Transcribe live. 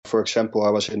For example, I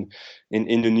was in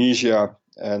Indonesia,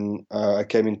 and I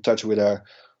came in touch with an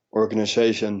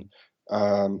organization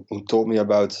who told me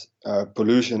about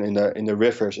pollution in the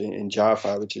rivers in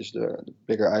Java, which is the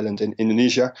bigger island in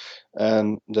Indonesia.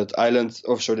 And that island,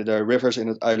 the rivers in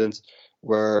that island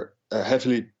were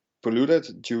heavily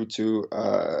polluted due to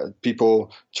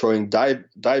people throwing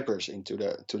diapers into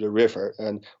the river.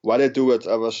 And why they do it,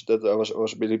 I was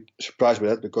really surprised with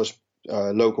that, because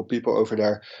local people over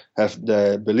there have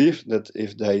the belief that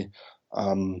if they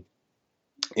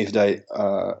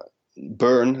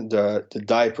burn the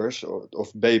diapers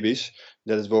of babies,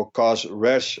 that it will cause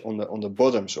rash on the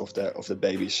bottoms of the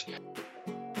babies.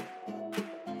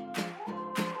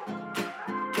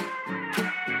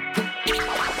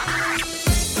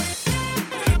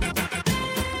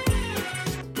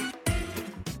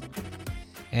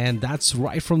 And that's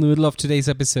right from the middle of today's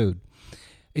episode.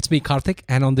 It's me, Karthik,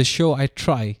 and on this show, I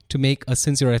try to make a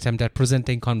sincere attempt at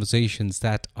presenting conversations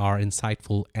that are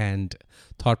insightful and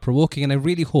thought-provoking, and I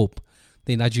really hope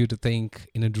they nudge you to think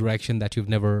in a direction that you've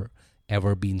never,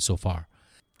 ever been so far.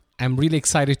 I'm really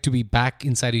excited to be back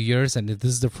inside your ears, and if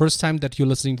this is the first time that you're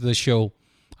listening to the show,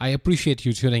 I appreciate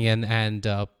you tuning in, and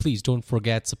please don't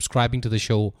forget subscribing to the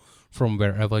show from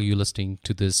wherever you're listening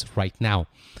to this right now.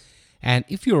 And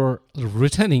if you're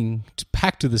returning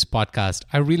back to this podcast,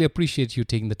 I really appreciate you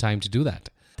taking the time to do that.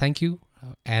 Thank you,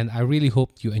 and I really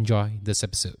hope you enjoy this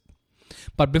episode.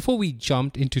 But before we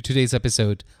jump into today's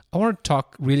episode, I want to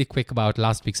talk really quick about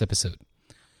last week's episode.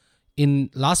 In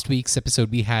last week's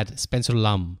episode, we had Spencer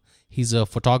Lum. He's a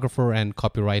photographer and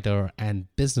copywriter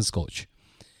and business coach.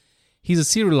 He's a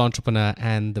serial entrepreneur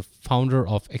and the founder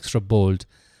of Extra Bold,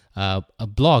 a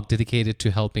blog dedicated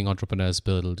to helping entrepreneurs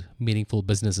build meaningful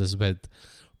businesses with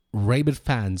rabid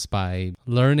fans by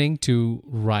learning to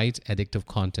write addictive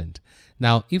content.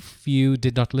 Now, if you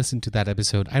did not listen to that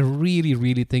episode, I really,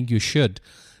 really think you should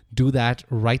do that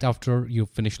right after you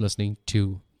finish listening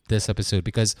to this episode,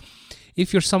 because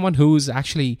if you're someone who's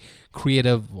actually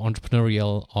creative,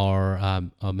 entrepreneurial, or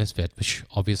a misfit, which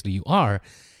obviously you are,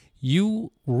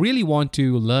 you really want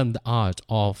to learn the art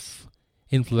of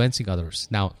influencing others.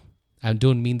 Now, I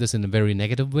don't mean this in a very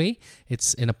negative way.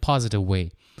 It's in a positive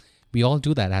way. We all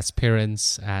do that as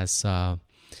parents, as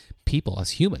people, as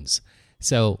humans.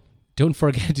 So don't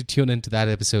forget to tune into that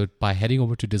episode by heading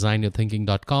over to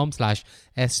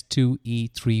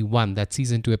designyourthinking.com/S2E31. That's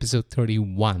season 2, episode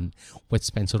 31 with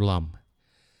Spencer Lum.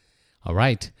 All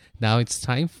right, now it's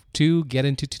time to get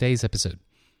into today's episode.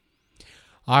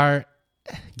 Our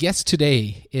guest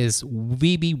today is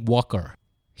Weeby Walker.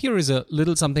 Here is a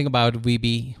little something about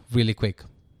Weeby really quick.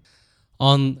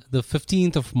 On the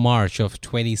 15th of March of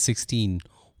 2016,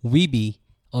 Weeby,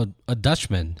 a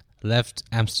Dutchman, left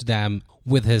Amsterdam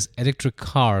with his electric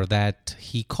car that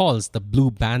he calls the Blue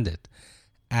Bandit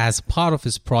as part of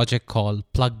his project called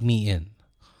Plug Me In.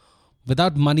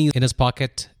 Without money in his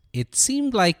pocket, it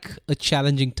seemed like a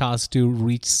challenging task to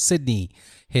reach Sydney,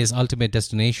 his ultimate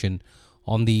destination,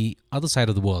 on the other side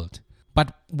of the world.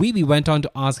 But Weeby went on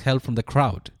to ask help from the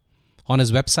crowd. On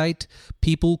his website,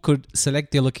 people could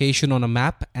select their location on a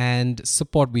map and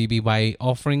support Weeby by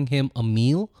offering him a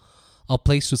meal, a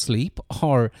place to sleep,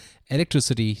 or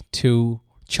electricity to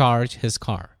charge his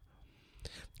car.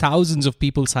 Thousands of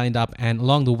people signed up, and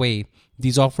along the way,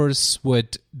 these offers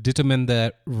would determine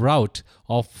the route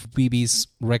of Weeby's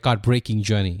record-breaking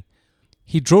journey.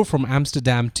 He drove from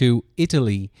Amsterdam to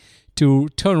Italy to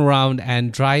turn around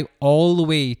and drive all the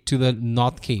way to the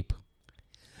North Cape.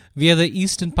 Via the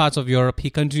eastern parts of Europe, he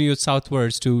continued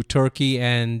southwards to Turkey,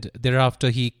 and thereafter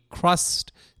he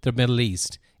crossed the Middle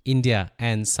East, India,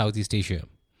 and Southeast Asia.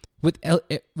 With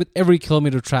every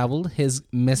kilometer traveled, his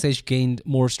message gained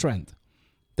more strength.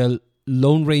 The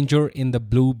Lone Ranger in the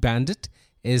Blue Bandit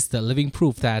is the living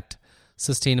proof that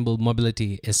sustainable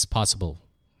mobility is possible.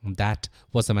 That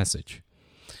was the message.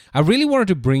 I really wanted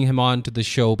to bring him on to the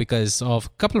show because of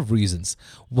a couple of reasons.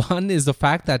 One is the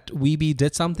fact that Weeby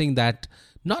did something that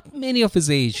not many of his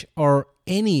age or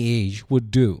any age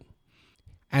would do.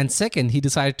 And second, he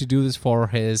decided to do this for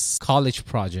his college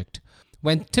project,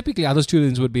 when typically other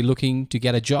students would be looking to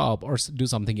get a job or do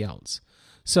something else.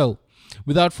 So,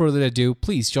 without further ado,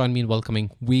 please join me in welcoming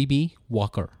Weeby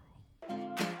Walker.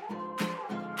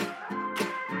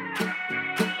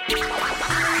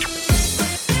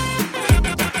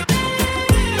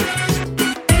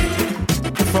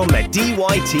 From the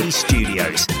DYT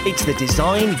Studios, it's the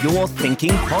Design Your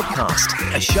Thinking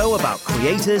podcast, a show about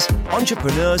creators,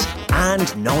 entrepreneurs,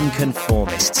 and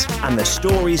non-conformists, and the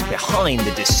stories behind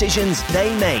the decisions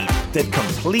they made that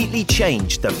completely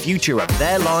changed the future of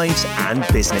their lives and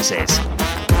businesses.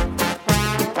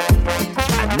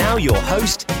 And now your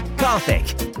host,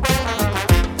 Karthik.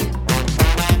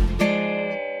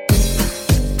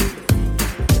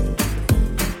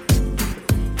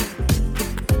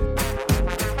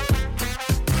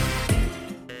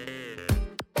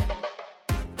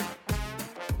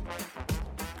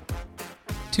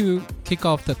 To kick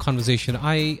off the conversation,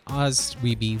 I asked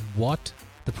Weeby what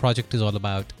the project is all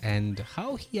about and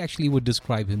how he actually would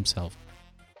describe himself.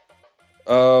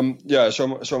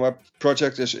 So my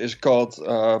project is called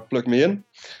Plug Me In,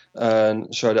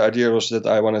 and so the idea was that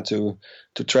I wanted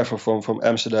to travel from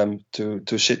Amsterdam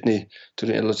to Sydney to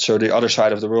the other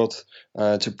side of the world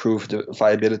to prove the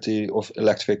viability of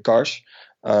electric cars.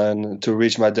 And to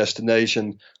reach my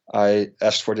destination, I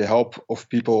asked for the help of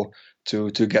people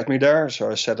to get me there. So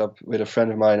I set up with a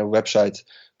friend of mine a website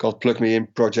called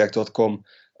plugmeinproject.com,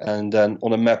 and then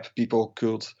on a map people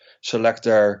could select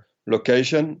their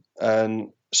location and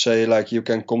say like, you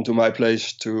can come to my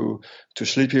place to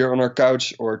sleep here on our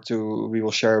couch, or we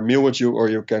will share a meal with you, or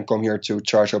you can come here to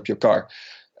charge up your car.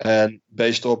 And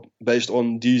based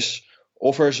on these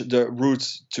offers, the route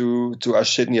to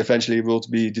Sydney eventually will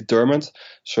be determined.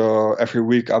 So every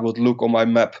week I would look on my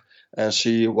map and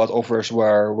see what offers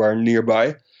were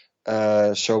nearby.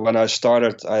 So when I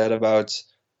started, I had about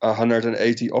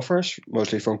 180 offers,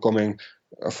 mostly from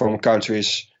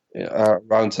countries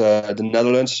around the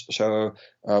Netherlands. So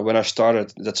when I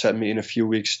started, that sent me in a few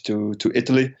weeks to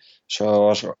Italy. So I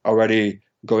was already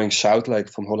going south, like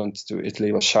from Holland to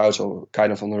Italy was south, so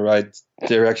kind of on the right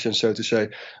direction, so to say.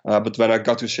 But when I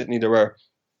got to Sydney, to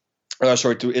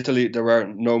Italy, there were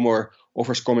no more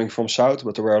offers coming from south,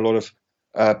 but there were a lot of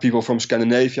people from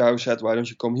Scandinavia who said, why don't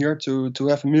you come here to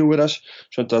have a meal with us?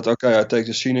 So I thought, okay, I take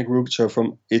the scenic route. So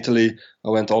from Italy, I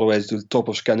went all the way to the top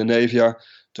of Scandinavia.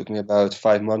 Took me about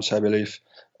 5 months, I believe.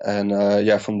 And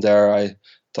from there, I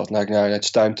thought like, now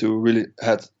it's time to really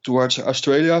head towards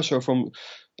Australia. So from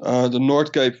the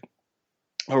North Cape,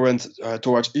 I went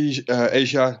towards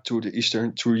Asia to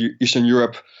Eastern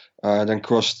Europe, then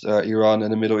crossed Iran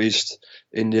and the Middle East,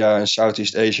 India and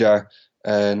Southeast Asia,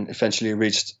 and eventually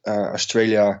reached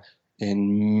Australia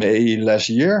in May last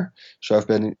year. So I've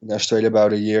been in Australia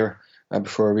about a year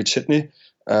before I reached Sydney,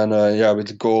 and with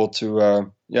the goal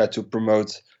to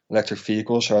promote electric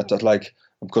vehicles. So I thought, like,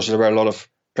 because there were a lot of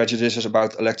prejudices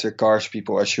about electric cars,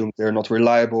 people assume they're not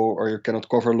reliable or you cannot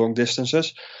cover long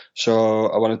distances. So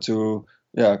I wanted to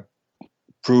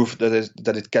prove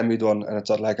that it can be done, and I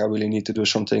thought like I really need to do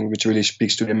something which really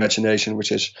speaks to the imagination,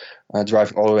 which is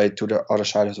driving all the way to the other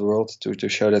side of the world to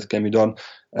show that it can be done.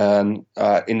 And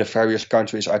in the various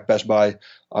countries I passed by,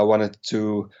 I wanted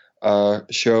to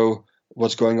show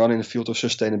what's going on in the field of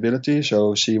sustainability,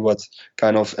 so see what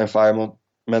kind of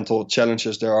environmental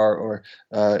challenges there are, or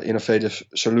innovative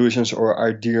solutions or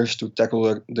ideas to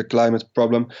tackle the climate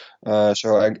problem.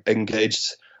 So I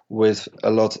engaged with a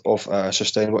lot of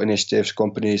sustainable initiatives,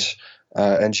 companies,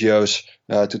 NGOs,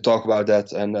 to talk about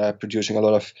that, and producing a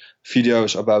lot of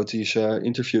videos about these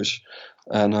interviews.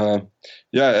 And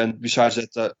and besides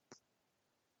that,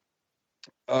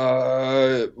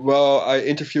 I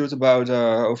interviewed about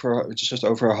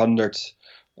over 100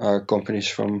 companies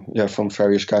from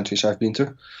various countries I've been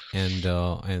to.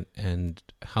 And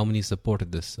how many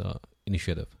supported this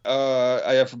initiative?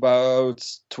 I have about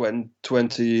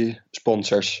 20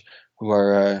 sponsors who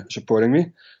are supporting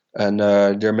me, and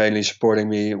they're mainly supporting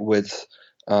me with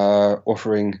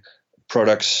offering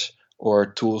products or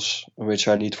tools which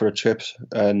I need for the trips.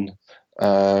 And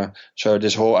so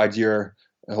this whole idea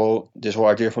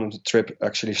from the trip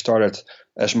actually started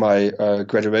as my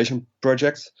graduation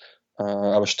project.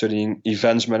 I was studying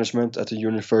events management at the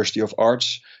University of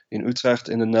Arts in Utrecht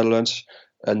in the Netherlands.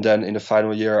 And then in the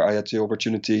final year, I had the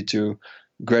opportunity to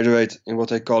graduate in what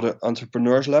they call the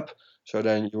Entrepreneurs Lab. So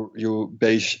then you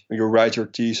write your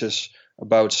thesis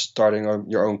about starting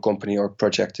your own company or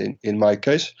project in my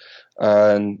case.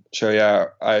 And so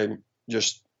I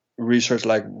just researched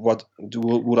like what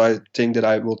would I think that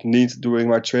I would need during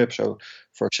my trip. So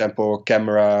for example, a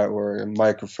camera or a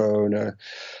microphone,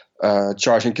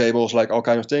 charging cables, like all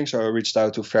kinds of things. So I reached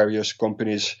out to various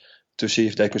companies to see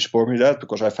if they could support me that,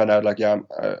 because I found out like,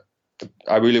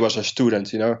 I really was a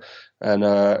student, and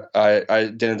I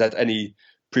didn't have any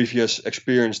previous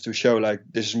experience to show like,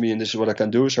 this is me and this is what I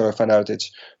can do. So I found out it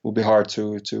would be hard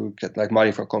to get like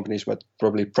money from companies, but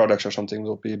probably products or something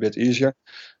will be a bit easier.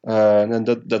 And then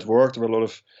that worked. There were a lot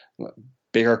of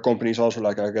bigger companies also,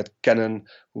 like I got Canon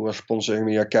who was sponsoring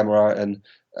me a camera, and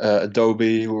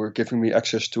Adobe who were giving me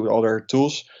access to all their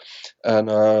tools. And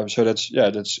so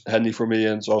that's handy for me,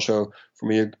 and it's also for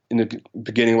me in the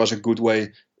beginning was a good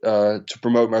way to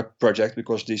promote my project,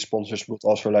 because these sponsors would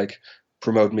also like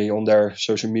promote me on their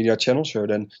social media channels. So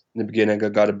then in the beginning I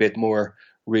got a bit more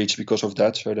reach because of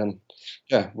that. So then,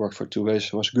 worked for 2 ways.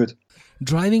 It was good.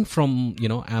 Driving from,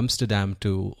 Amsterdam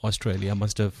to Australia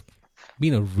must have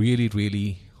been a really,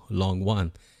 really long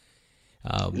one.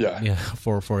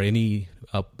 For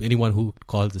anyone who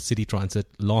calls the city transit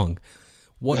long.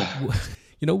 What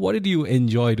what did you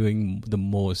enjoy doing the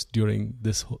most during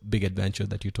this big adventure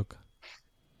that you took?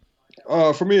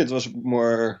 For me, it was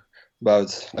more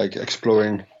about like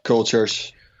exploring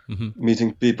cultures,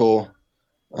 meeting people,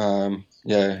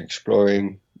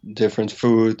 exploring different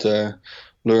food,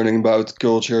 learning about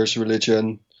cultures,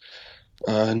 religion,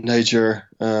 nature,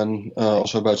 and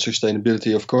also about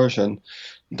sustainability, of course. And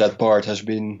that part has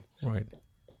been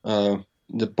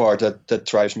the part that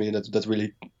drives me, that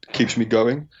really keeps me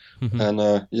going.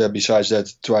 And besides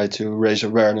that, try to raise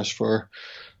awareness for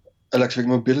electric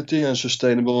mobility and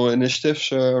sustainable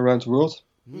initiatives around the world.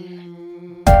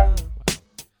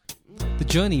 The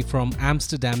journey from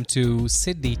Amsterdam to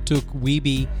Sydney took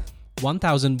Wiebe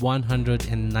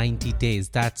 1,190 days.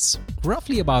 That's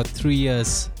roughly about 3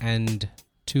 years and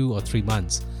 2 or 3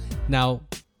 months. Now,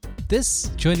 this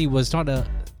journey was not a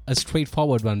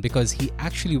straightforward one, because he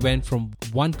actually went from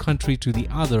one country to the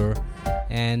other,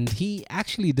 and he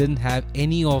actually didn't have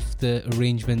any of the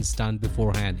arrangements done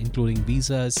beforehand, including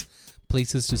visas,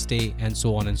 places to stay, and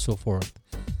so on and so forth.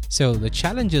 So the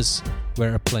challenges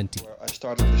were aplenty. I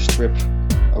started this trip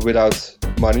without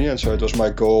money, and so it was my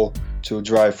goal to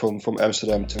drive from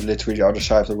Amsterdam to literally the other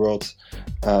side of the world,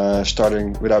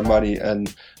 starting without money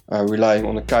and relying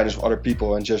on the kindness of other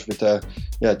people, and just with the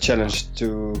challenge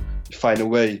to find a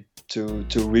way to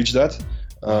reach that.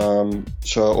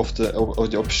 So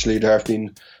obviously there have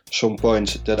been some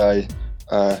points that I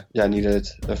needed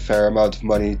a fair amount of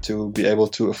money to be able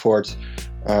to afford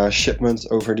shipment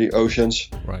over the oceans.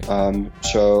 Right.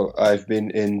 So I've been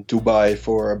in Dubai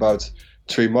for about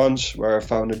 3 months, where I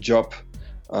found a job.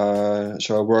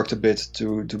 So I worked a bit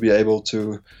to be able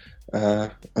to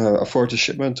afford the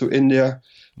shipment to India.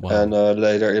 Wow. And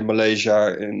later in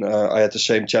Malaysia, I had the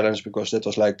same challenge, because that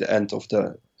was like the end of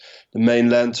the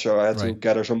mainland. So I had to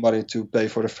gather some money to pay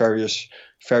for the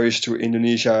ferries to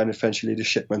Indonesia, and eventually the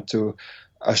shipment to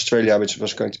Australia, which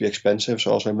was going to be expensive.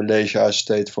 So also in Malaysia, I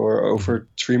stayed for over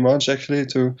 3 months actually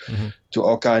to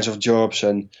all kinds of jobs.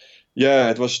 And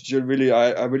it was really,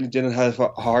 I really didn't have a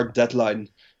hard deadline.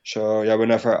 So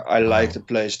whenever I liked a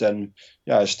place, then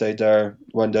I stayed there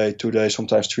 1 day, 2 days,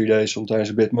 sometimes 3 days, sometimes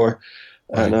a bit more.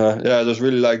 And it was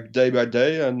really like day by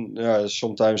day. And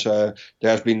sometimes there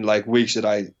has been like weeks that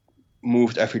I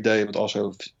moved every day, but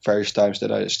also various times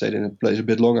that I stayed in a place a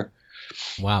bit longer.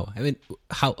 Wow. I mean,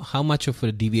 how much of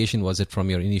a deviation was it from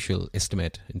your initial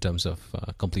estimate in terms of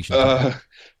completion?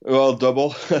 Well,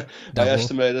 double. Double? I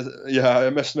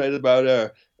estimated about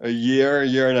a year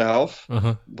and a half.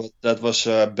 But that was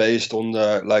based on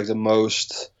the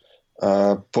most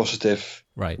positive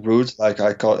route. Like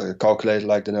I calculated,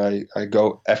 like then I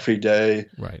go every day.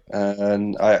 Right.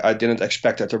 And I didn't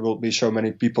expect that there will be so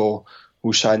many people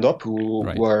who signed up, who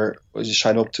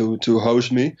signed up to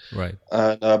host me. Right.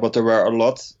 But there were a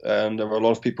lot, and there were a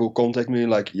lot of people who contact me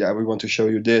like, we want to show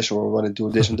you this, or we want to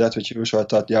do this and that with you. So I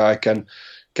thought, I can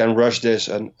rush this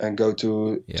and go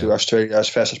to Australia as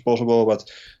fast as possible. But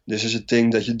this is a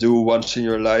thing that you do once in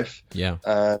your life. Yeah.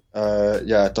 I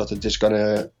thought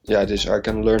that I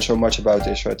can learn so much about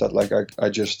this. So I thought I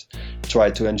just try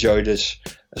to enjoy this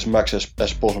as much as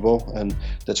possible, and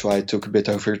that's why it took a bit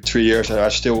over 3 years, and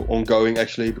I'm still ongoing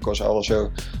actually, because I also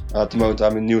at the moment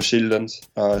I'm in New Zealand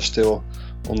still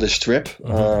on this trip.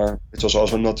 It was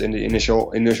also not in the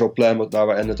initial plan, but now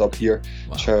I ended up here.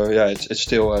 Wow. So it's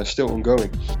still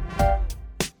ongoing.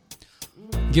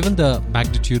 Given the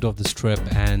magnitude of this trip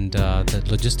and the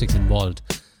logistics involved,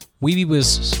 Wiebe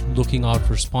was looking out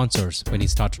for sponsors when he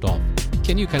started off.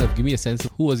 Can you kind of give me a sense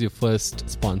of who was your first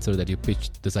sponsor that you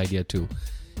pitched this idea to,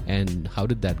 and how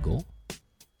did that go?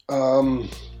 So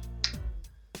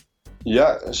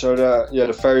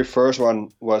the very first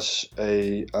one was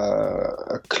a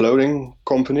clothing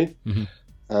company.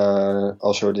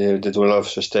 Also they do a lot of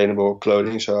sustainable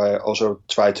clothing, so I also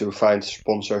try to find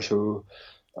sponsors who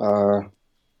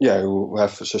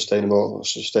have sustainable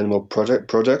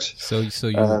projects. So you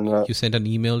sent an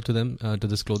email to them, to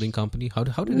this clothing company. How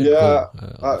did it go?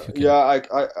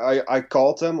 I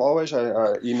called them always.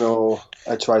 I email.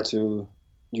 I try to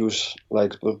use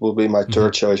like what will be my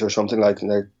third choice or something like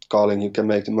calling. You can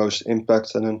make the most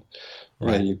impact, and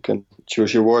then you can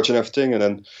choose your words and everything. And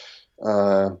then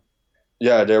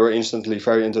they were instantly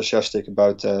very enthusiastic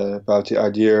about the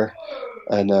idea,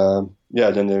 and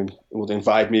then they would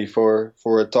invite me for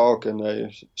a talk, and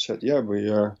they said,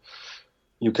 we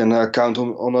you can count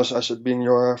on us as it being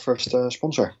your first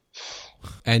sponsor.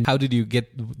 And how did you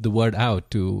get the word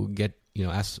out to get,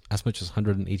 as much as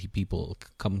 180 people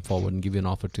come forward and give you an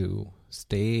offer to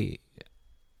stay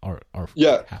or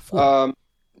have food?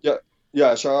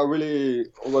 Yeah. So I really,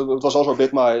 it was also a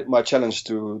bit my challenge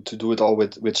to do it all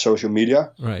with social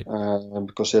media, right?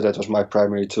 Because that was my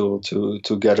primary tool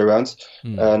to get around.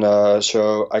 And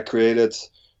so I created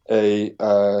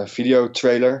a video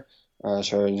trailer.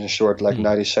 So in a short,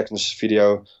 90 seconds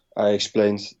video, I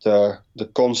explained the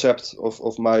concept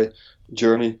of my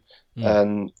journey.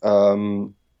 And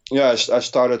I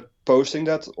started posting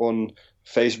that on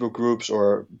Facebook groups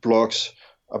or blogs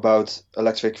about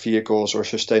electric vehicles or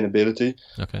sustainability.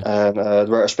 Okay. And there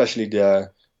were especially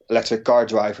the electric car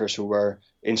drivers who were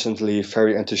instantly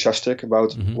very enthusiastic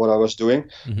about what I was doing.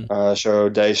 So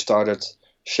they started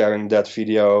sharing that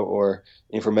video or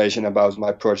information about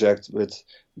my project with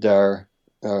their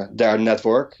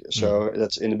network. So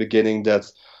that's in the beginning that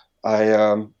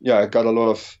I got a lot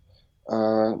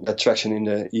of traction in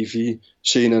the EV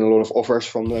scene and a lot of offers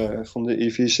from the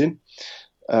EV scene.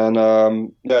 And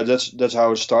that's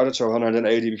how it started. So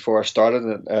 180 before I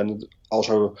started, and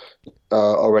also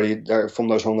already there, from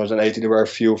those 180 there were a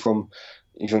few from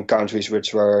even countries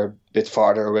which were a bit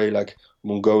farther away, like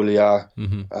Mongolia,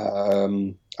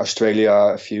 Australia,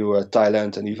 a few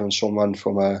Thailand, and even someone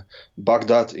from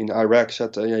Baghdad in Iraq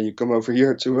said, you come over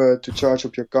here to charge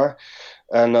up your car.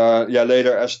 And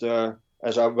later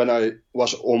when I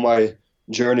was on my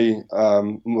journey,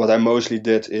 what I mostly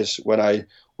did is when I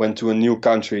went to a new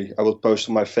country, I would post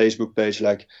on my Facebook page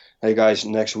like, hey guys,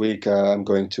 next week I'm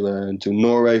going to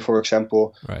Norway, for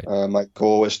example. Right. My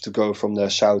goal is to go from the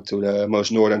south to the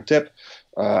most northern tip.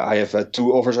 I have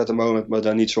 2 offers at the moment, but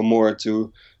I need some more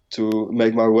to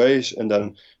make my ways. And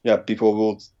then people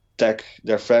will tag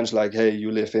their friends like, hey,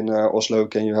 you live in Oslo,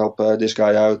 can you help this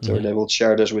guy out? Or they will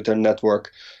share this with their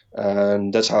network.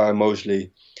 And that's how I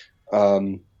mostly got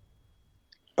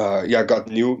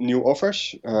new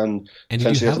offers. And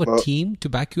did you have a team to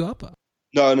back you up?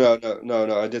 No.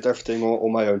 I did everything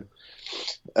on my own.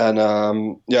 And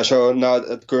so now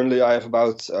currently I have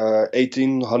about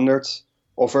 1,800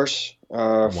 offers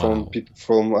from people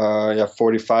from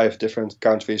 45 different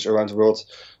countries around the world,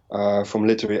 from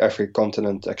literally every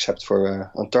continent except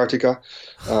for Antarctica.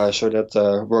 So that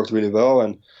worked really well.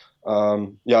 And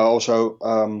also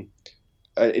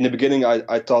in the beginning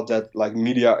I thought that like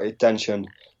media attention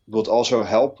would also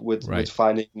help with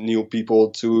finding new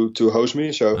people to host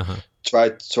me. So try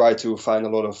to find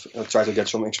try to get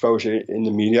some exposure in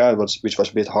the media, which was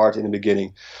a bit hard in the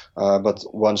beginning. But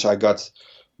once I got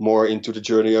more into the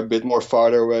journey, a bit more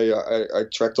farther away, I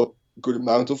tracked up a good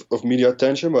amount of media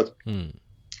attention. But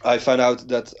I found out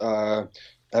that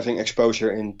having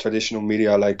exposure in traditional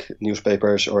media like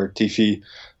newspapers or TV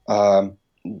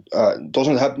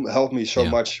doesn't help me so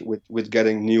much with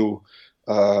getting new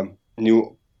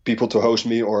people to host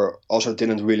me, or also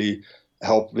didn't really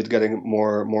help with getting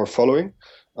more following.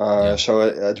 So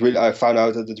I found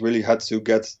out that it really had to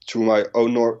get through my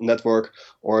own network,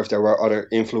 or if there were other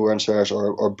influencers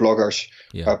or bloggers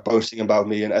posting about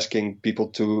me and asking people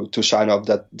to sign up,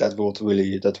 that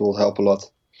will help a lot.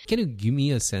 Can you give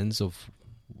me a sense of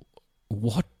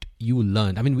what you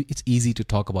learned? I mean, it's easy to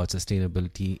talk about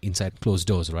sustainability inside closed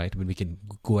doors, right? I mean, we can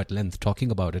go at length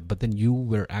talking about it, but then you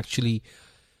were actually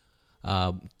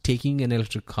taking an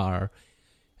electric car,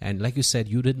 and like you said,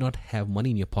 you did not have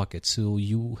money in your pocket, so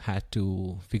you had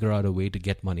to figure out a way to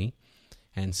get money,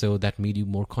 and so that made you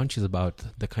more conscious about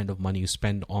the kind of money you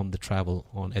spend on the travel,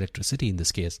 on electricity in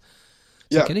this case.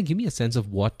 So can you give me a sense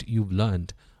of what you've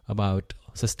learned about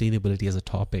sustainability as a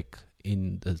topic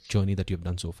in the journey that you've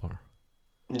done so far?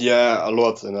 Yeah, a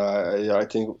lot, and I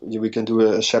think we can do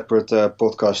a separate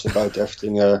podcast about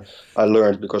everything I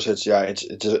learned, because it's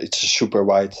a super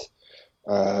wide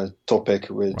topic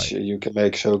which you can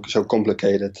make so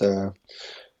complicated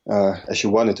as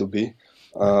you want it to be.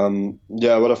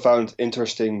 What I found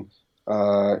interesting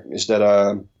is that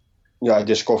I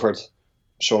discovered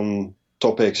some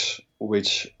topics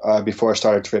which before I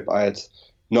started the trip I had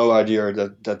no idea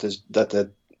that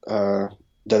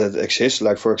it exists.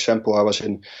 Like, for example, I was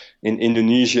in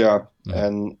Indonesia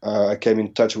and I came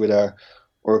in touch with an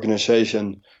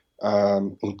organization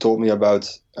who told me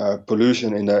about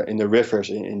pollution in the rivers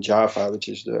in Java, which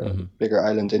is the bigger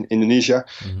island in Indonesia.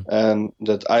 And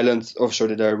that island, also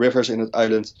the rivers in that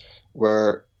island,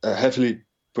 were heavily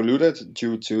polluted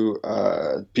due to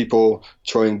people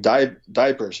throwing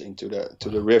diapers into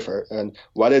the river. And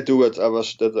why they do it, I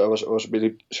was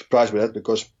really surprised with that,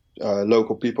 because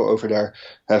local people over there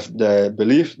have the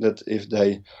belief that if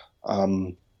they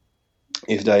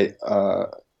if they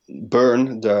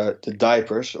burn the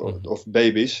diapers of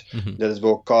babies, that it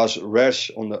will cause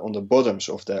rash on the bottoms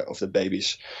of the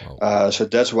babies. Wow. So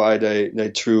that's why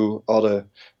they threw all the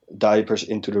diapers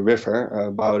into the river,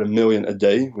 about 1 million a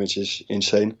day, which is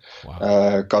insane.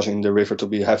 Wow. Causing the river to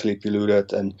be heavily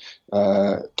polluted and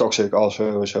toxic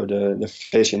also. So the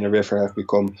fish in the river have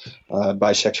become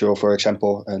bisexual, for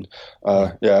example. And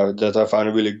that I found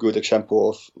a really good example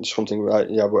of something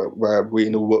where we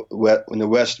in the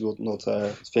West would not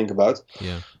think about.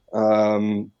 Yeah.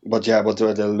 But I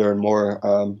learned more.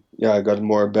 I got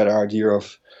a better idea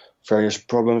of various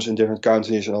problems in different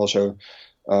countries, and also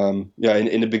in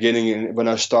the beginning, when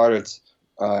I started,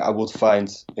 I would find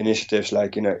initiatives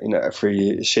like in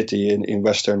every city in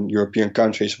Western European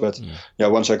countries. But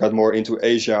once I got more into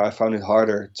Asia, I found it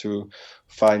harder to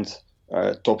find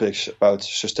topics about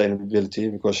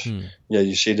sustainability, because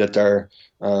you see that there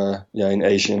in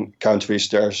Asian countries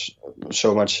there's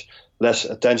so much less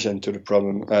attention to the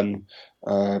problem, and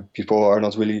people are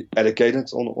not really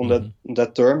educated on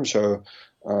that term. So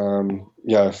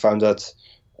I found that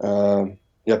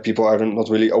people are not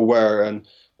really aware, and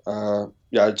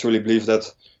I truly believe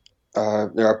that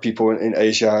there are people in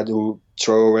Asia who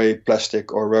throw away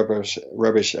plastic or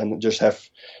rubbish and just have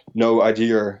no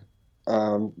idea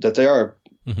that they are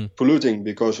polluting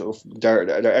because of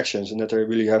their actions, and that they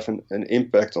really have an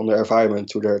impact on the environment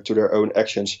to their own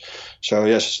actions. So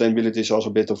sustainability is also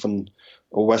a bit of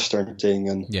a Western thing,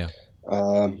 and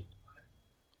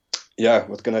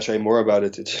what can I say more about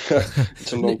it?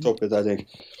 It's a long topic, I think.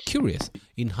 Curious.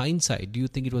 In hindsight, do you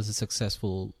think it was a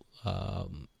successful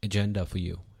agenda for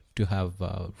you to have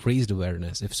raised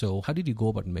awareness? If so, how did you go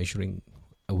about measuring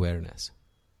awareness?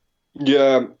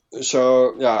 I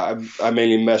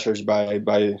mainly measured by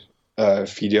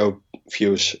video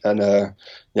views and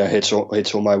hits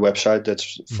on my website.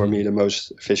 That's for me the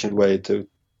most efficient way to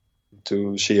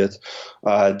see it.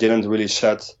 I didn't really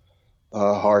set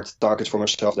hard targets for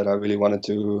myself that I really wanted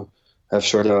to have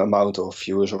certain amount of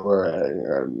views or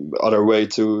other way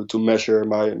to measure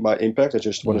my impact. I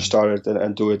just want to start it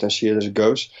and do it and see it as it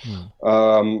goes.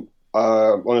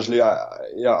 Honestly,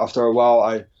 after a while,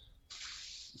 I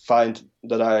find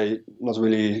that I not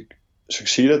really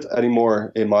succeeded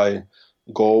anymore in my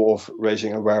goal of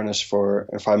raising awareness for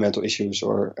environmental issues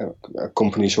or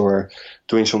companies who are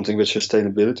doing something with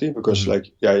sustainability, because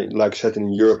like I said,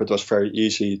 in Europe it was very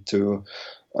easy to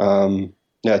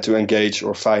engage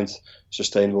or find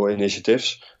sustainable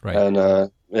initiatives. Right. And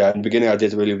in the beginning I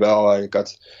did really well. I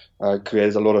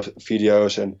created a lot of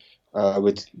videos and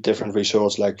with different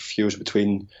results, like views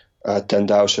between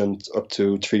 10,000 up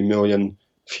to 3 million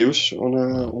views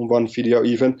on one video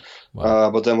even.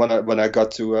 But then when I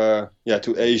got to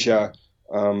Asia,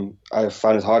 I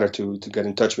found it harder to get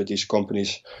in touch with these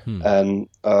companies, and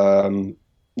I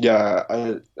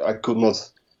could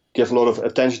not give a lot of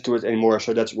attention to it anymore.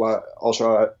 So that's why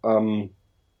also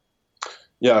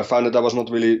I found that I was not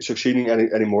really succeeding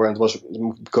anymore, and it was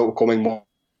becoming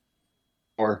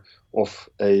more of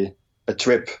a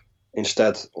trip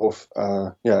instead of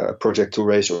a project to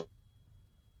raise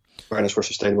awareness for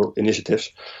sustainable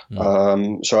initiatives.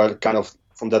 So I kind of,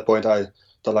 from that point, I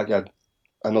thought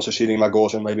I'm not succeeding in my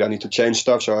goals and maybe I need to change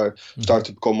stuff. So I started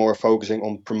to become more focusing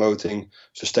on promoting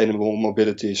sustainable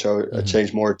mobility. So I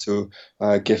changed more to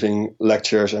giving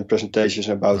lectures and presentations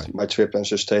about my trip and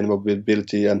sustainable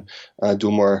mobility, and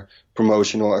do more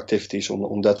promotional activities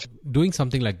on that. Doing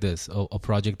something like this, a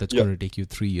project that's going to take you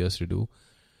 3 years to do,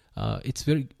 it's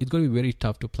going to be very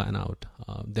tough to plan out.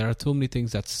 There are so many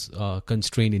things that's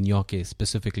constrained in your case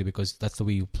specifically because that's the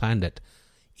way you planned it.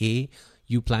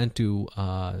 You plan to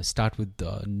start with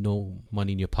no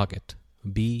money in your pocket.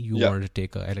 B, you wanted to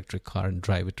take an electric car and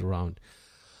drive it around.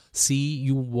 C,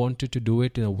 you wanted to do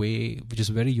it in a way which is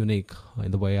very unique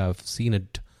in the way I've seen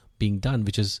it being done,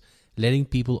 which is letting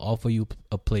people offer you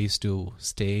a place to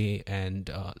stay and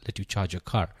let you charge your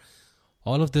car.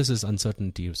 All of this is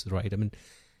uncertainties, right? I mean,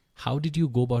 how did you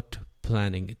go about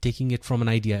planning, taking it from an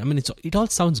idea? I mean, it all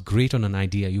sounds great on an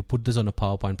idea. You put this on a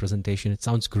PowerPoint presentation. It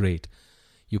sounds great.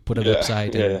 You put a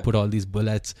website and put all these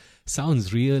bullets.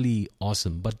 Sounds really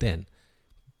awesome. But then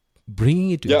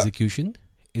bringing it to execution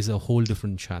is a whole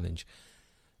different challenge.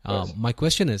 My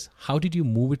question is, how did you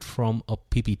move it from a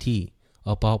PPT,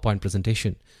 a PowerPoint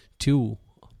presentation, to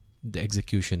the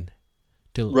execution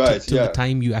till the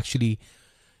time you actually,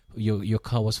 your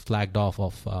car was flagged off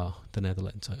of the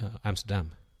Netherlands,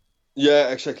 Amsterdam?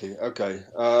 Yeah, exactly. Okay.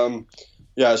 While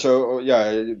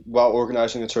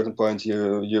organizing at a certain point,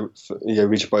 you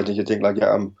reach a point that you think like,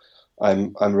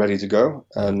 I'm ready to go,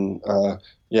 and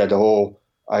the whole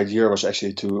idea was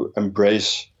actually to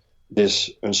embrace this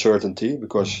uncertainty,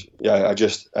 because I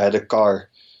had a car,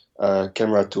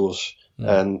 camera tools,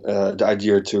 and the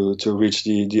idea to reach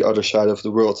the other side of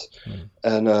the world.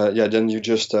 And then you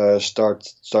just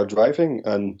start driving.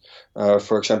 And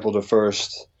for example, the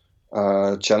first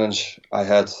challenge I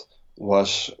had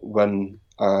was when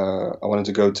I wanted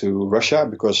to go to Russia,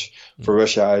 because for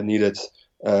Russia I needed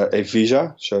a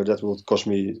visa, so that would cost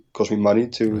me money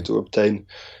to obtain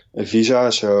a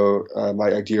visa. So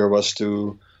my idea was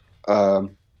to by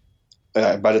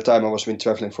the time I was been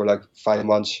traveling for like 5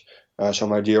 months, so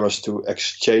my idea was to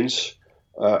exchange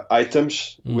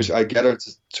items which I gathered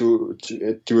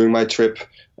during my trip,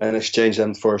 and exchange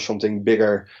them for something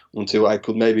bigger until I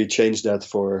could maybe exchange that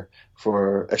for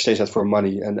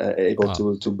money and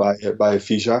able to buy a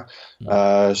visa.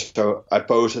 So I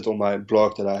posted on my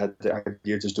blog that I had the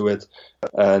idea to do it,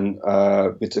 and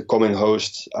with the coming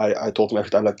host, I told him every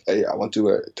time, like, hey, I want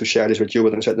to share this with you,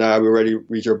 but I said, nah, we already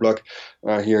read your blog.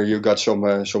 Here you got some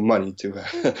money to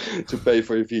to pay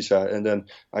for your visa. And then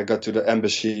I got to the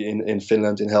embassy in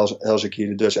Finland, in Helsinki,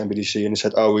 the Dutch embassy, and he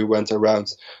said, oh, we went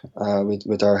around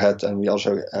with our head, and we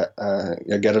also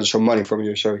gathered some money from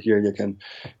you. So here you can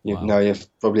now you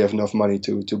probably have enough money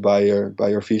to buy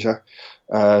your visa.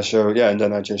 And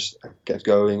then I just kept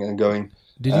going and going.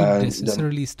 Did you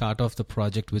necessarily start off the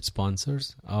project with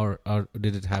sponsors, or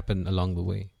did it happen along the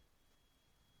way?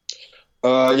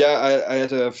 I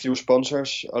had a few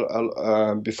sponsors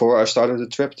before I started the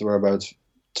trip. There were about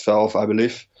 12, I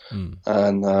believe,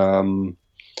 and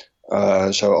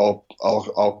so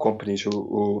all companies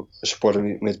who supported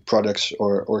me with products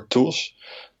or tools.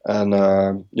 And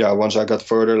once I got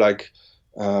further, like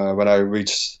when I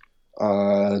reached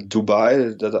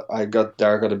Dubai, that I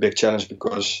got a big challenge,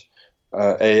 because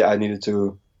I needed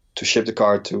to ship the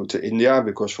car to India,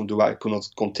 because from Dubai I could not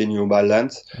continue by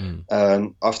land.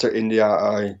 And after India,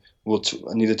 I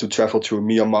needed to travel through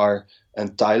Myanmar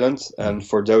and Thailand. And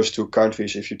for those two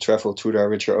countries, if you travel through there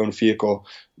with your own vehicle,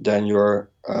 then you're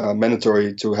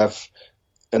mandatory to have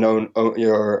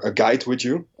a guide with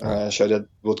you. So that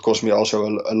would cost me also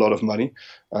a lot of money.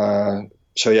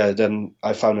 Then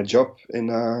I found a job in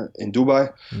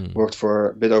Dubai. Worked for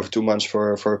a bit over 2 months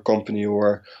for a company who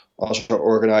were also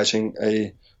organizing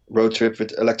a road trip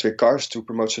with electric cars to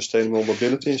promote sustainable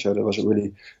mobility. So that was a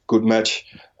really good match.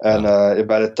 And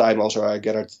by the time also I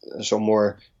gathered some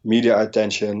more media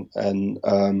attention, and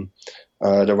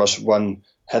there was one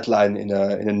headline in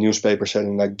a newspaper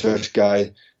saying, like, Dutch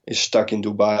guy is stuck in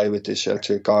Dubai with this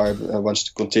electric car, wants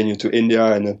to continue to India.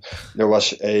 And then there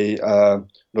was a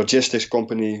logistics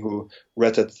company who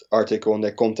read that article, and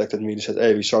they contacted me. They said,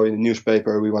 hey, we saw in the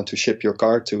newspaper, we want to ship your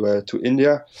car to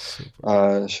India.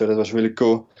 So that was really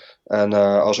cool. And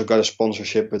also got a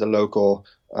sponsorship with a local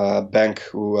bank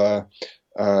who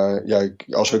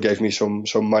also gave me some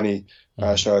money,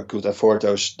 so I could afford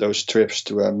those trips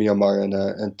to Myanmar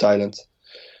and Thailand.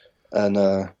 And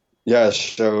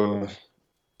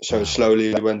so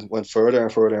slowly we went further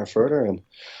and further and further, and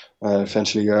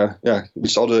eventually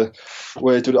reached all the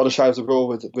way to the other side of the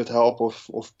world with help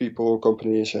of people,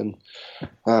 companies, and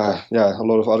a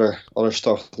lot of other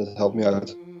stuff that helped me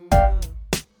out.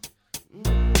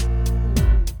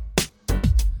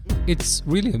 It's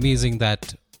really amazing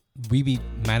that we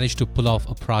managed to pull off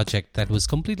a project that was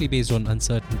completely based on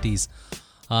uncertainties,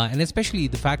 and especially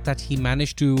the fact that he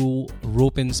managed to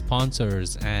rope in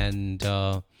sponsors and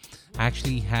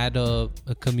actually had a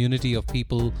community of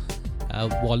people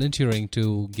volunteering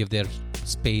to give their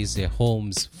space, their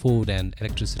homes, food and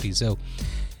electricity. So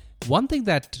one thing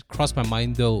that crossed my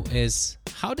mind though is,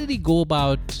 how did he go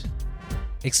about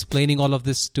explaining all of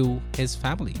this to his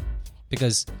family?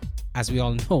 Because as we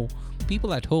all know,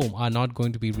 people at home are not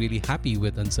going to be really happy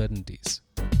with uncertainties.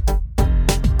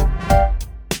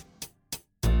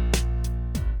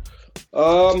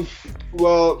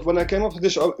 Well, when I came up with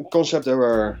this concept, they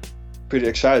were pretty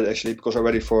excited actually, because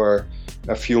already for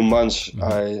a few months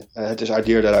I had this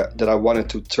idea that I wanted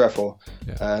to travel,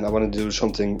 and I wanted to do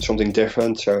something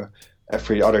different. So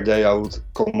every other day I would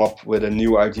come up with a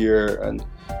new idea and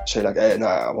say, like, hey, no,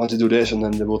 I want to do this, and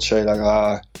then they would say,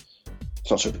 like, it's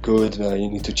not so good, you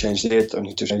need to change it, or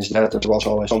need to change that. There was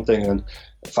always something, and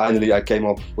finally I came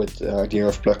up with the idea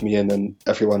of Plug Me In, and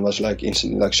everyone was like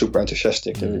instantly like super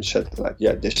enthusiastic. They said, like,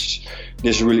 yeah, this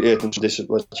is really it, and this is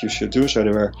what you should do. So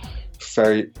they were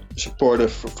very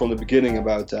supportive from the beginning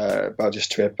about this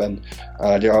trip, and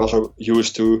they are also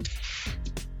used to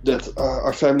that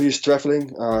our family is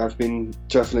traveling. I've been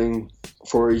traveling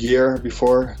for a year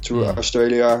before to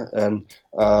Australia, and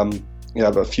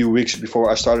about a few weeks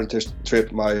before I started this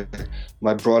trip, my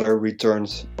brother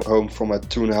returned home from a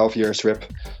 2.5 year trip.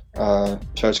 So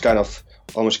it's kind of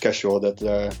almost casual that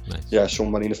Nice.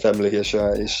 somebody in the family is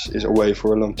away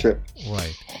for a long trip.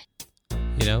 Right.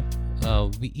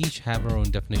 We each have our own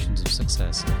definitions of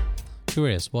success.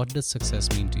 Curious, what does success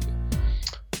mean to you?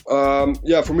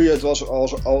 For me, it was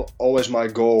also always my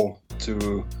goal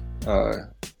to.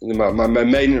 My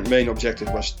main objective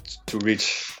was to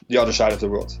reach the other side of the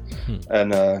world,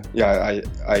 and I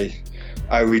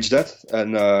reached that,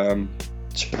 and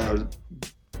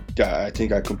I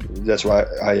think that's why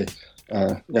I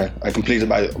completed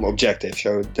my objective.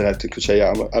 So then I could say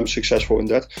I'm successful in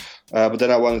that. But then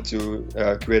I wanted to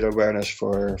create awareness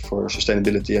for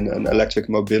sustainability and electric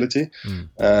mobility,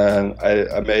 and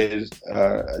I made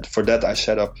for that I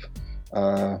set up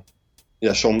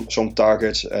some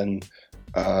targets, and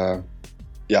I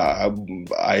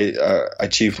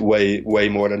achieved way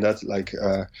more than that. Like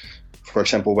for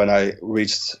example, when I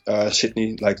reached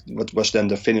Sydney, like what was then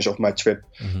the finish of my trip,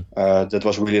 that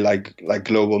was really like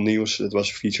global news. It was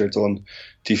featured on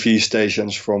TV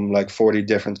stations from like 40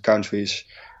 different countries,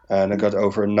 and I got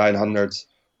over 900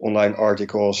 online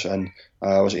articles, and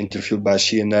I was interviewed by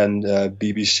CNN,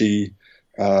 BBC,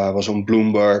 was on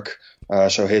Bloomberg,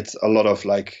 so hit a lot of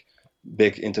like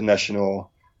big international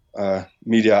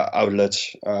media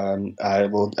outlets. I'd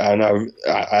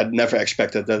never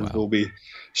expected that it will be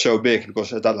so big,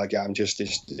 because I thought like I'm just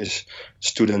this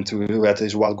student who had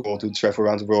this wild goal to travel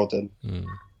around the world, and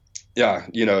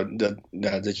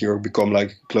that you become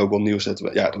like global news.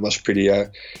 That was pretty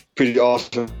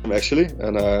awesome actually,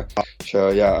 and I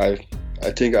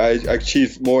think I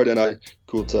achieved more than I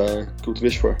could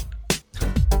wish for.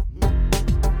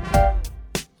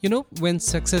 When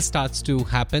success starts to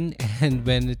happen, and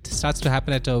when it starts to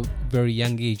happen at a very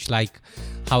young age, like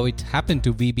how it happened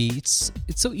to VB, it's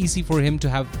so easy for him to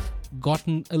have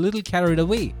gotten a little carried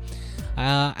away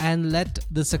and let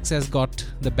the success got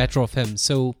the better of him.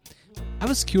 So I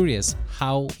was curious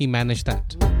how he managed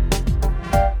that.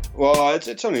 Well,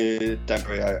 it's only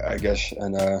temporary, I guess,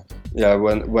 and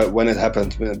when it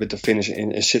happened with the finish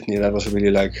in Sydney, that was really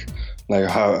like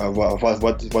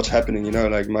what's happening,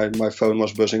 like my phone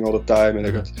was buzzing all the time, and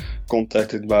I got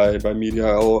contacted by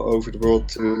media all over the world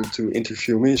to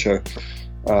interview me. So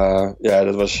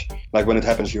that was like when it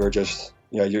happens, you're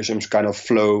some kind of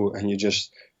flow, and you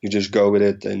just go with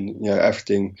it, and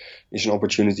everything is an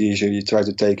opportunity, so you try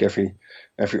to take every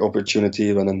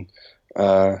opportunity, and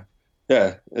then.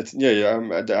 I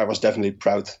was definitely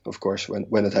proud, of course,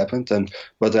 when it happened,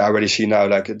 but I already see now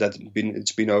like that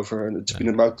it's been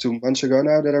about 2 months ago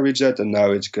now that I reached that, and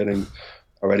now it's getting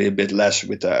already a bit less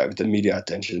with the media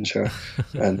attention. So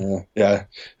and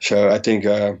so I think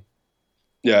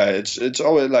it's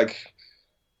always like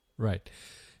right,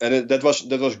 and that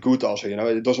was good also.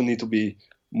 It doesn't need to be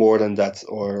more than that,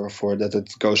 or for that it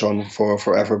goes on for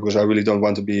forever, because I really don't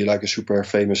want to be like a super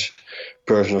famous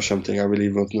person or something. I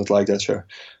really would not like that. So I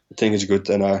think it's good,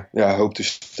 and I hope to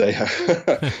stay.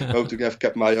 Hope to have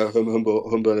kept my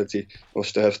humility, or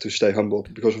to have to stay humble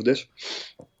because of this.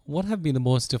 What have been the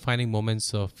most defining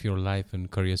moments of your life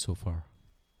and career so far?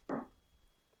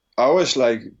 I always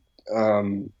like, I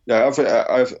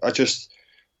just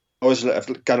always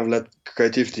kind of let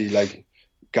creativity like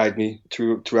guide me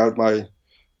throughout my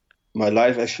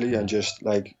life actually, and just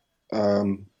like I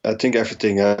think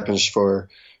everything happens for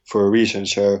a reason.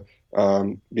 So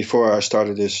before I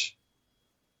started this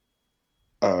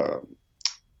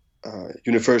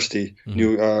university,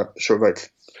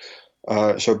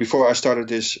 so before I started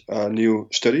this new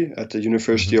study at the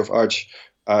University of Arts,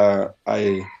 I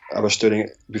was studying.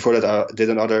 Before that, I did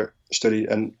another study,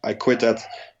 and I quit that,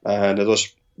 and it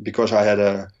was because I had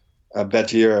a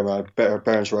bad year. My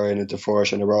parents were in a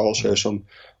divorce, and there were also some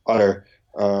other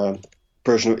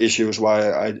personal issues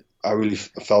why I really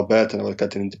felt bad, and I was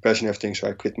getting in depression and everything. So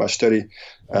I quit my study,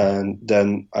 and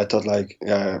then I thought like,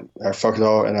 fuck it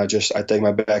all, and I take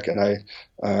my bag and I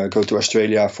go to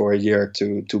Australia for a year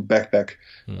to backpack,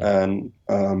 and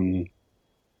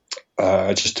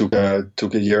I just took a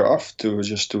year off to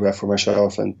have for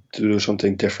myself and to do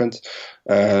something different.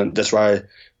 And that's why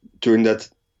during that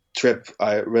trip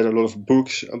I read a lot of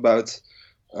books about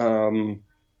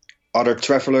other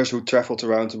travelers who traveled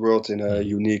around the world in a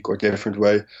unique or different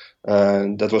way,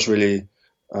 and that was really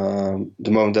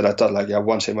the moment that I thought like,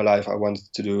 once in my life I wanted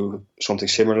to do something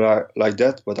similar like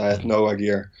that, but I had no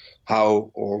idea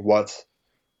how or what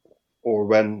or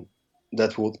when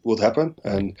that would happen.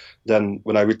 And then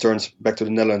when I returned back to the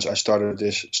Netherlands, I started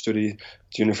this study at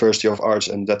the University of Arts,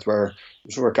 and those were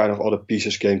kind of all the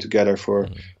pieces came together for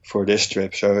this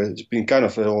trip. So it's been kind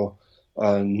of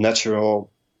a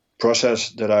natural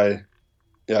process that I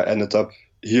ended up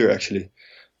here actually.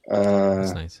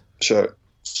 That's nice. So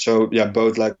so yeah,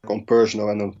 both like on personal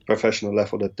and on professional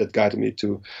level that guided me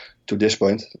to this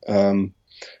point.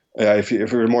 Yeah, if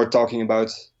we're more talking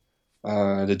about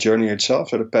the journey itself,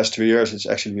 so the past 2 years, it's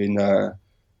actually been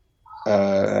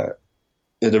the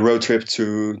road trip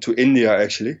to India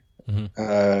actually.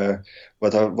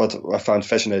 What I found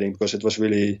fascinating, because it was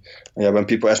really, when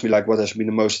people ask me like what has been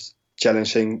the most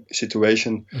challenging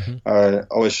situation, I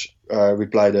always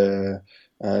reply the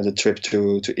trip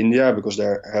to India, because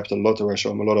there happened a lot. There were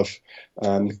a lot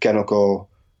of mechanical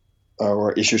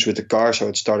or issues with the car. So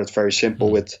it started very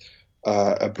simple with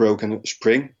a broken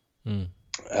spring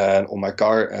and on my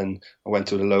car, and I went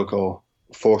to the local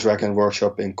Volkswagen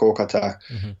workshop in Kolkata,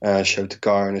 showed the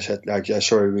car, and they said like, yeah,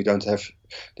 sorry, we don't have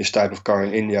this type of car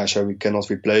in India, so we cannot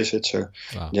replace it. So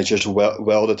they just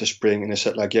welded the spring, and they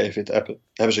said like, yeah, if it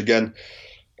happens again,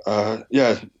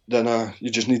 then you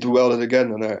just need to weld it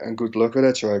again, and good luck with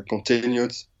it. So I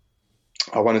continued.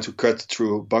 I wanted to cut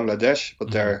through Bangladesh,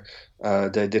 but there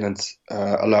they didn't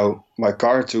allow my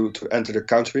car to enter the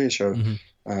country. So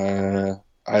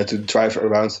I had to drive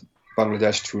around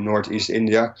Bangladesh through northeast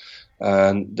India,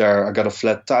 and there I got a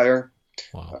flat tire.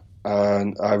 Wow.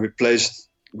 And I replaced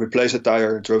the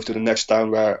tire, drove to the next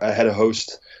town where I had a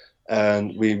host,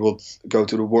 and we would go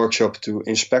to the workshop to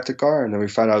inspect the car, and then we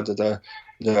found out that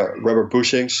the rubber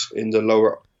bushings in the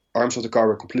lower arms of the car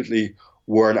were completely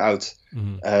worn out,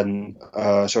 and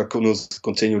so I could not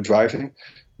continue driving.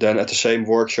 Then at the same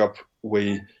workshop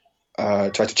we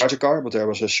tried to charge the car, but there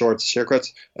was a short circuit,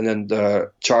 and then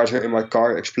the charger in my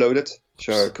car exploded,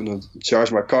 so I couldn't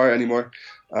charge my car anymore.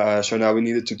 So now we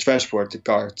needed to transport the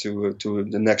car to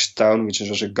the next town, which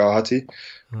was Guwahati,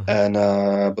 and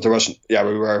but there was we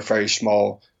were a very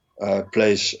small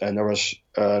place, and there was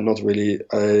not really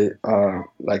a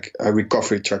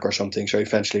recovery truck or something. So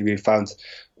eventually we found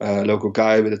a local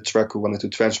guy with a truck who wanted to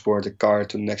transport the car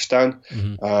to the next town,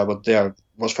 but it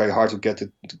was very hard to get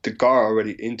the car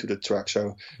already into the truck.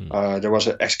 So there was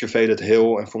an excavated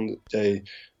hill, and they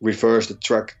reversed the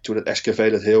truck to that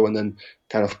excavated hill and then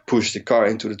kind of pushed the car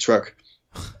into the truck.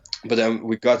 But then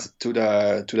we got to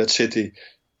that city.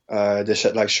 They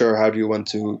said like, sure, how do you want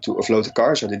to offload the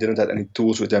car? So they didn't have any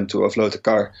tools with them to offload the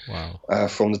car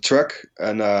from the truck,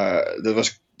 and that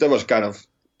was kind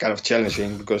of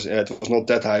challenging, because it was not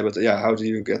that high. But how do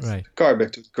you get the car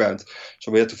back to the ground?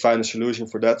 So we had to find a solution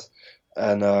for that.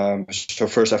 And so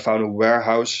first I found a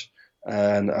warehouse,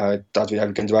 and I thought we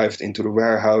can drive it into the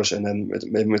warehouse, and then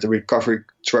maybe with the recovery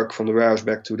truck from the warehouse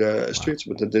back to the streets,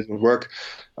 but that didn't work.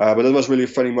 But it was really a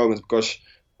funny moment, because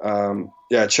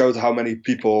it showed how many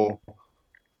people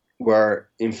were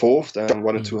involved and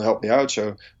wanted to help me out. So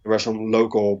there were some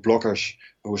local bloggers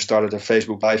who started a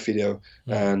Facebook live video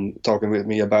and talking with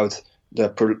me about the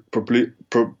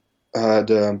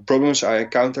problems I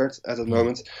encountered at that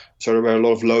moment. So there were a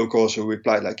lot of locals who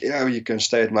replied like, yeah, you can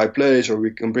stay at my place, or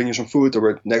we can bring you some food,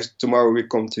 or tomorrow we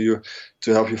come to you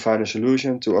to help you find a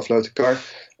solution to offload the car.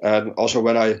 And also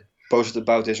when I posted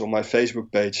about this on my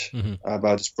Facebook page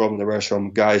about this problem, there were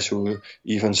some guys who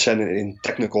even sent in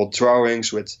technical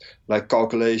drawings with like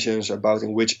calculations about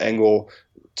in which angle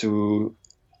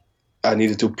I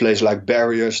needed to place like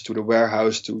barriers to the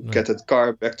warehouse to get that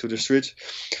car back to the street.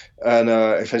 And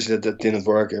eventually that didn't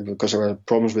work, because there were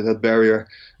problems with that barrier.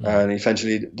 And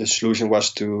eventually the solution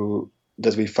was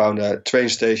that we found a train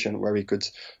station where we could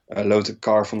load the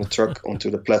car from the truck onto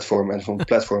the platform, and from the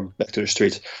platform back to the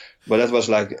street. But that was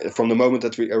like, from the moment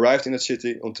that we arrived in the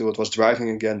city until it was driving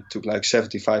again, took like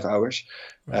 75 hours.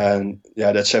 And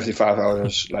that 75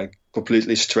 hours like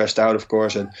completely stressed out, of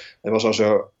course. And there was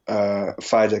also a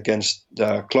fight against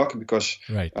the clock, because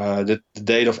the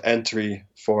date of entry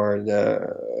for the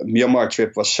Myanmar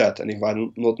trip was set. And if I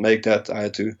did not make that, I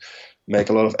had to make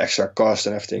a lot of extra cost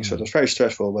and everything. So it was very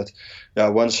stressful. But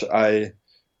once I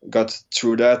got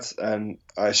through that, and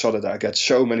I saw that I get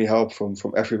so many help from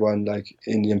everyone, like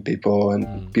Indian people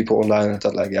and people online, I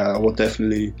thought like, I will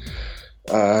definitely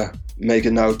make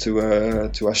it now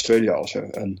to Australia also.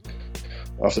 And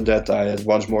after that, I had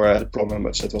once more a problem,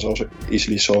 but that was also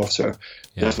easily solved. So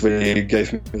that really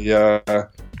gave me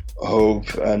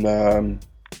hope and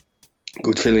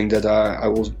good feeling that I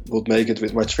would make it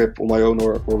with my trip on my own,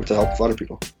 or with the help of other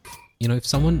people. If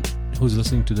someone who's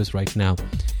listening to this right now,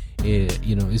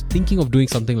 is thinking of doing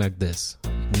something like this,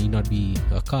 it need not be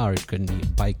a car, it can be a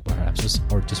bike perhaps,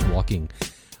 or just walking.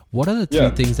 What are the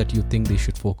three things that you think they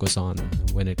should focus on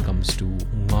when it comes to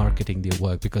marketing their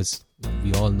work? Because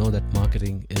we all know that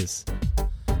marketing is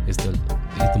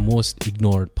the most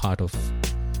ignored part of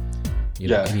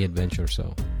any adventure.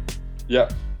 So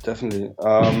definitely.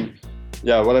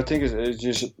 What I think is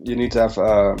just you need to have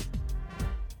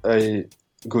a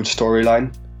good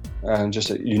storyline and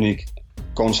just a unique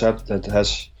concept that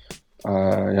has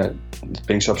that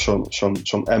brings up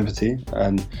some empathy.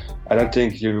 And I don't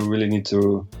think you really need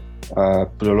to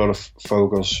put a lot of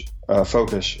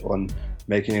focus on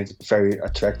making it very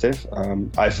attractive.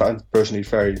 I find it personally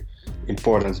very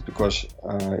important because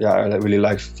I really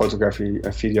like photography and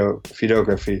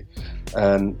videography,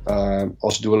 and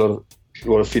also do a lot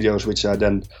of videos which I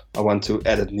want to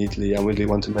edit neatly and really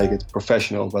want to make it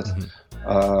professional. But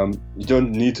you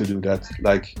don't need to do that.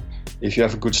 Like, if you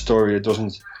have a good story, it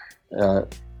doesn't.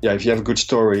 If you have a good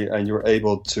story and you're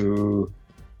able to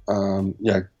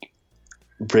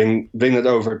bring it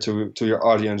over to your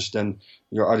audience, then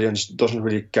your audience doesn't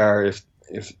really care if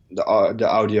the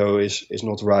audio is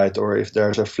not right, or if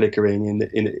there's a flickering in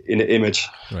the image.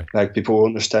 Right. Like, people will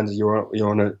understand that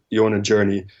you're on a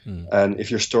journey, and if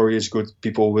your story is good,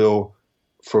 people will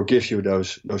forgive you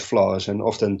those flaws. And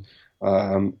often,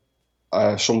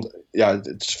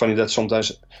 it's funny that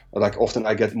sometimes, like, often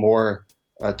I get more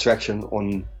traction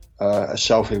on a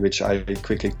selfie which I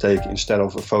quickly take instead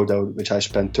of a photo which I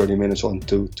spend 30 minutes on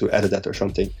to edit that or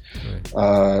something.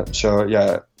 Right.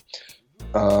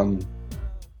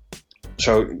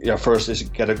 First is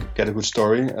get a good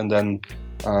story, and then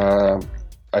I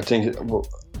think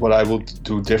what I will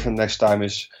do different next time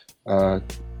is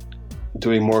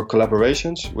doing more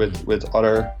collaborations with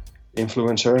other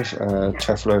influencers,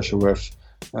 travelers who have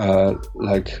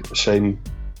same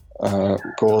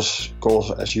goals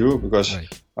as you, because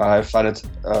I find it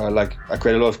I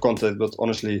create a lot of content, but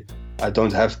honestly I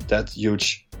don't have that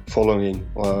huge following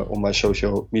on my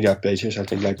social media pages. I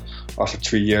think after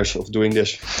 3 years of doing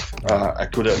this, I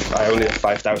only have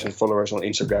 5,000 followers on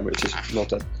Instagram, which is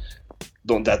not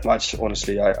that much,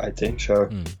 honestly. I think so.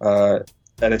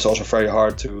 And it's also very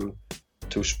hard to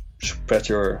spread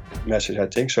your message, I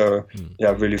think. So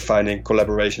really finding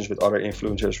collaborations with other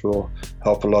influencers will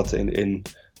help a lot in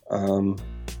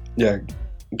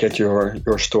get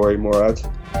your story more out.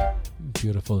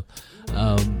 Beautiful.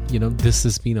 This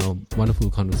has been a wonderful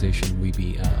conversation,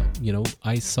 Weeby.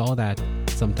 I saw that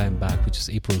sometime back, which is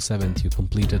April 7th, you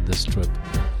completed this trip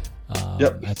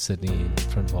at Sydney in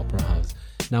front of Opera House.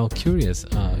 Now, curious,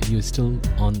 you're still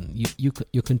on,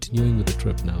 you're continuing with the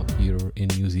trip now. You're in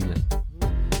New Zealand.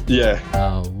 Yeah.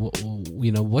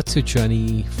 What's your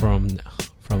journey from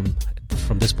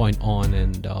this point on,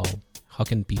 and how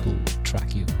can people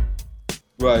track you?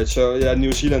 Right, so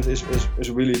New Zealand is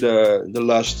really the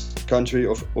last country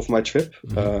of my trip.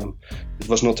 It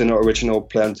was not in the original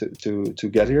plan to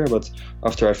get here, but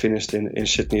after I finished in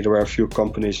Sydney, there were a few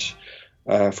companies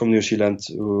from New Zealand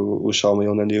who saw me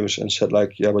on the news and said,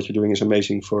 what you're doing is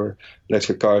amazing for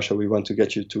electric cars, so we want to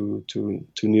get you to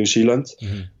New Zealand.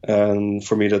 And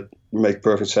for me that made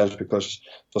perfect sense, because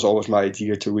it was always my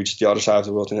idea to reach the other side of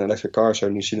the world in an electric car, so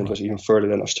New Zealand was even further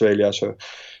than Australia. So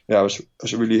I was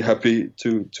really happy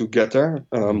to get there.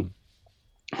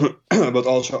 But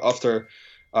also after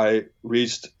I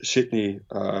reached Sydney,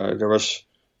 there was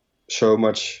so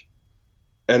much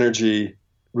energy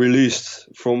released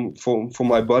from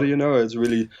my body. It's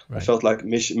really, I felt like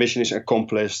mission is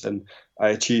accomplished and I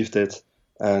achieved it.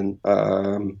 And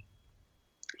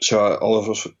so all of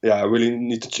us, I really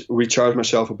need to recharge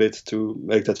myself a bit to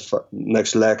make that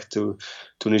next leg to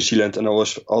New Zealand. And I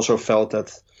also felt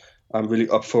that I'm really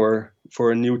up for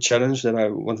a new challenge, that I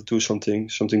want to do something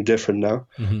different now.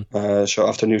 So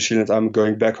after New Zealand, I'm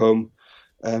going back home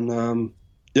and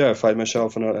find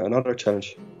myself another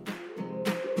challenge.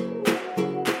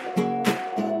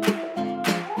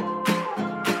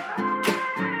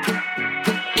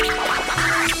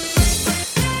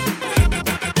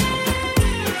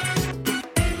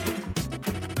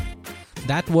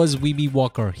 That was Weeby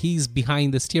Walker. He's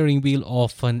behind the steering wheel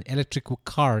of an electric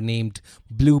car named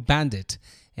Blue Bandit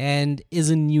and is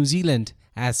in New Zealand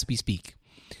as we speak.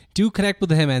 Do connect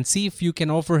with him and see if you can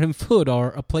offer him food or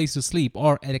a place to sleep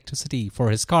or electricity for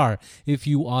his car if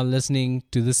you are listening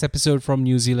to this episode from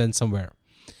New Zealand somewhere.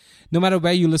 No matter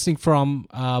where you're listening from,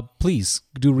 please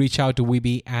do reach out to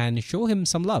Weeby and show him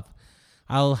some love.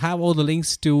 I'll have all the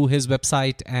links to his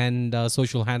website and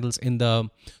social handles in the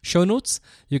show notes.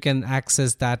 You can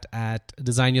access that at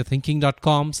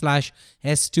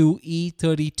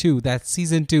designyourthinking.com/S2E32. That's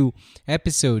season 2,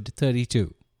 episode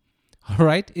 32. All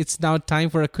right, it's now time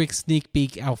for a quick sneak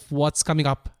peek of what's coming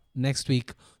up next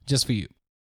week just for you.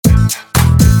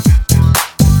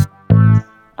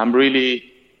 I'm really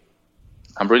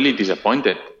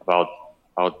disappointed about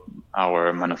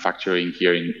our manufacturing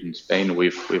here in Spain.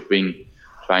 We've been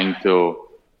trying to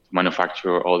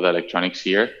manufacture all the electronics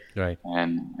here, right?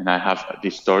 And I have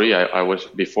this story. I was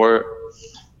before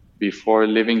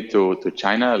leaving to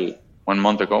China.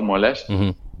 month ago, more or less,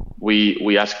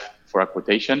 we asked for a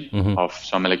quotation of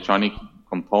some electronic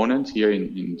components here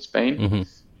in Spain,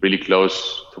 really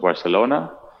close to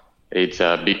Barcelona. It's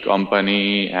a big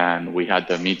company, and we had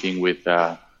a meeting with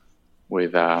one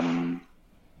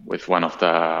of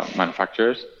the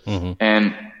manufacturers,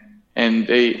 and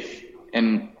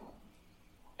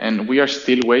we are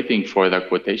still waiting for the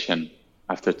quotation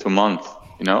after 2 months.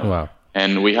 Wow.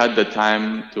 And we had the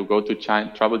time to go to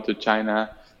China, travel to China,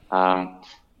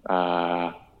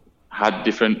 have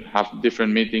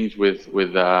different meetings with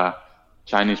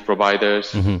Chinese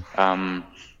providers,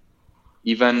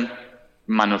 even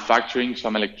manufacturing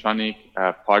some electronic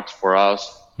parts for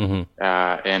us, and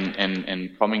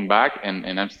coming back,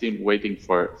 and I'm still waiting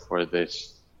for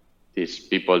these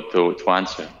people to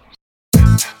answer.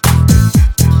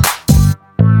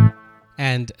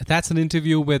 And that's an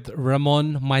interview with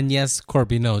Ramon Mañez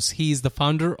Corbinos. He's the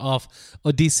founder of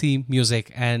Odyssey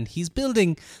Music, and he's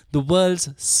building the world's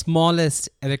smallest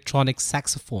electronic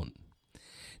saxophone.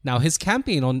 Now, his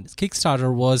campaign on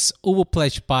Kickstarter was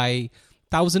overpledged by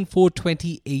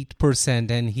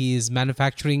 1,428%, and he is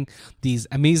manufacturing these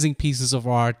amazing pieces of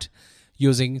art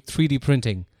using 3D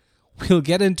printing. We'll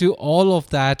get into all of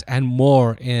that and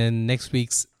more in next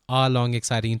week's hour-long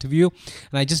exciting interview,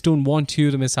 and I just don't want you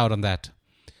to miss out on that.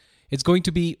 It's going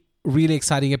to be a really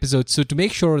exciting episode, so to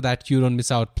make sure that you don't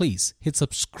miss out, please hit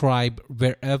subscribe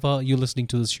wherever you're listening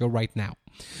to this show right now.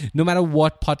 No matter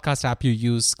what podcast app you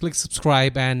use, click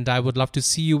subscribe, and I would love to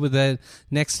see you with the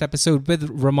next episode with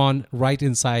Ramon right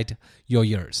inside your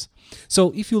ears.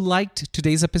 So if you liked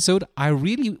today's episode, I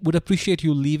really would appreciate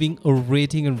you leaving a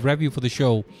rating and review for the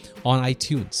show on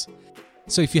iTunes.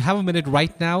 So if you have a minute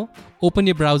right now, open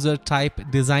your browser, type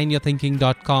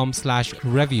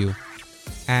designyourthinking.com/review,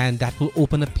 and that will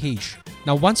open a page.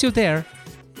 Now, once you're there,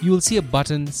 you will see a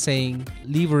button saying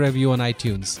leave a review on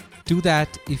iTunes. Do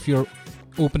that if you're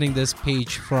opening this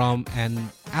page from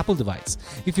an Apple device.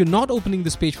 If you're not opening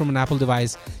this page from an Apple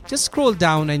device, just scroll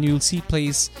down and you'll see a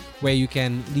place where you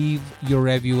can leave your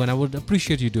review, and I would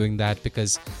appreciate you doing that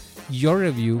because your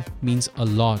review means a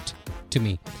lot to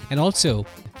me. And also,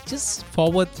 just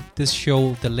forward this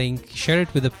show, the link, share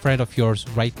it with a friend of yours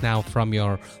right now from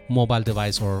your mobile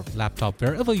device or laptop,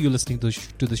 wherever you're listening to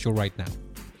the show right now.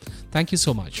 Thank you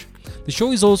so much. The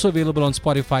show is also available on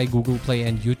Spotify, Google Play,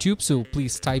 and YouTube, so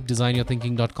please type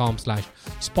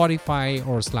designyourthinking.com/Spotify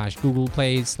or /Google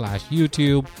Play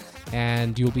 /YouTube,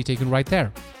 and you'll be taken right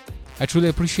there. I truly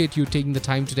appreciate you taking the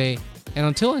time today, and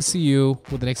until I see you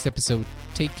with the next episode,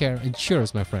 take care and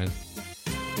cheers, my friend.